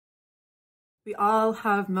We all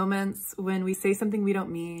have moments when we say something we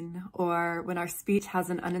don't mean, or when our speech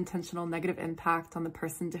has an unintentional negative impact on the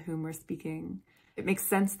person to whom we're speaking. It makes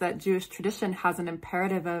sense that Jewish tradition has an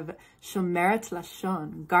imperative of Sh'mirat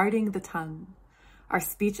HaDibbur, guarding the tongue. Our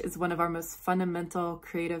speech is one of our most fundamental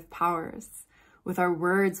creative powers. With our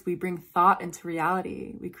words, we bring thought into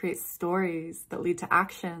reality. We create stories that lead to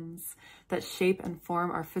actions that shape and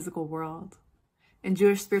form our physical world. In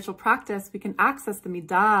Jewish spiritual practice, we can access the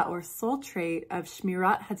middah or soul trait of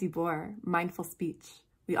Sh'mirat HaDibbur, mindful speech.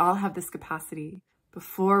 We all have this capacity.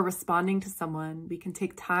 Before responding to someone, we can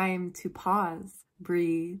take time to pause,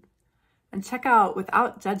 breathe, and check out,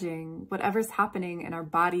 without judging, whatever's happening in our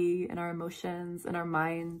body, in our emotions, in our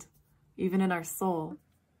mind, even in our soul.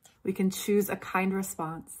 We can choose a kind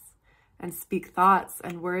response and speak thoughts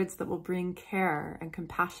and words that will bring care and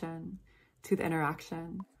compassion to the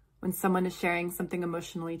interaction. When someone is sharing something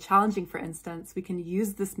emotionally challenging, for instance, we can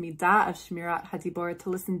use this middah of Sh'mirat HaDibbur to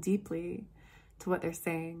listen deeply to what they're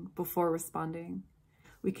saying before responding.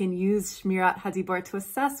 We can use Sh'mirat HaDibbur to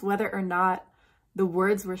assess whether or not the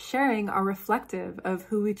words we're sharing are reflective of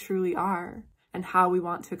who we truly are and how we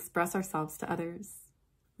want to express ourselves to others.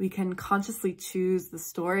 We can consciously choose the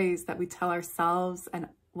stories that we tell ourselves and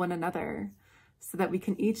one another so that we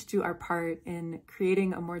can each do our part in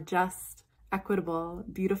creating a more just, equitable,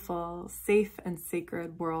 beautiful, safe, and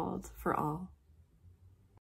sacred world for all.